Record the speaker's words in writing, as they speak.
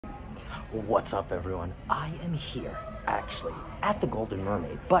What's up, everyone? I am here, actually, at the Golden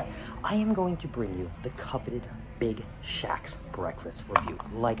Mermaid, but I am going to bring you the coveted Big Shaq's breakfast review,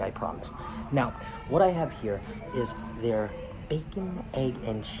 like I promised. Now, what I have here is their bacon, egg,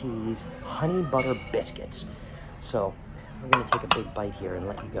 and cheese honey butter biscuits. So, I'm going to take a big bite here and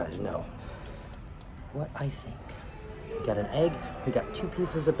let you guys know what I think. We got an egg, we got 2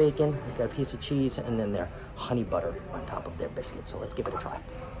 pieces of bacon, we got a piece of cheese, and then their honey butter on top of their biscuit. So let's give it a try.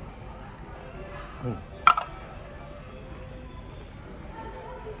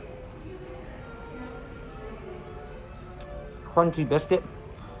 Crunchy biscuit.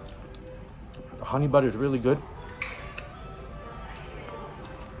 The honey butter is really good.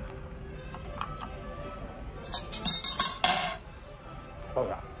 Oh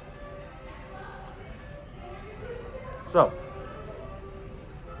yeah. So,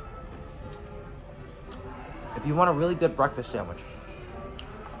 if you want a really good breakfast sandwich,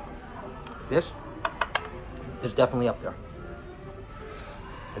 this is definitely up there.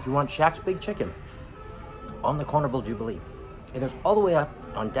 If you want Shaq's Big Chicken on the Carnival Jubilee, it is all the way up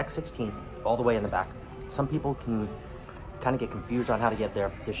on deck 16, all the way in the back. Some people can kind of get confused on how to get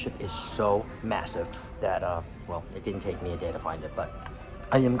there. This ship is so massive that, well, it didn't take me a day to find it, but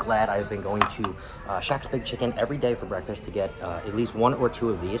I am glad I've been going to Shaq's Big Chicken every day for breakfast to get at least 1 or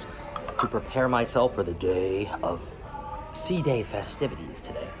 2 of these to prepare myself for the day of Sea Day festivities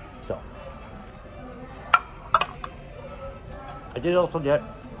today. So, I did also get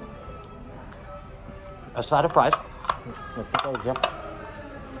a side of fries.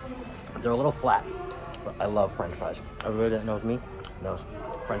 They're a little flat, but I love French fries. Everybody that knows me knows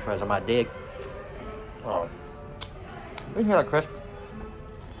French fries are my dig. Oh, you hear that crisp?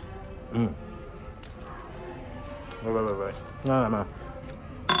 Wait. No.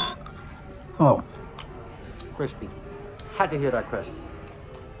 Oh, crispy. Had to hear that crisp.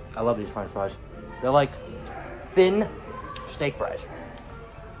 I love these French fries. They're like thin steak fries.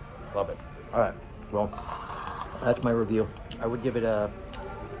 Love it. All right, well, that's my review. I would give it a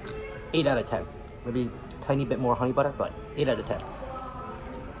 8 out of 10. Maybe a tiny bit more honey butter, but 8 out of 10.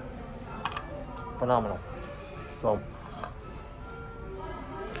 Phenomenal. So,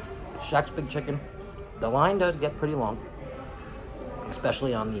 Shaq's Big Chicken. The line does get pretty long,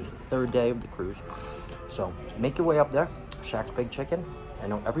 especially on the 3rd day of the cruise. So, make your way up there. Shaq's Big Chicken. I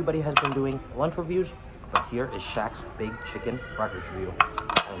know everybody has been doing lunch reviews, but here is Shaq's Big Chicken breakfast review.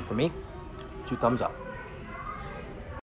 And for me, 2 thumbs up.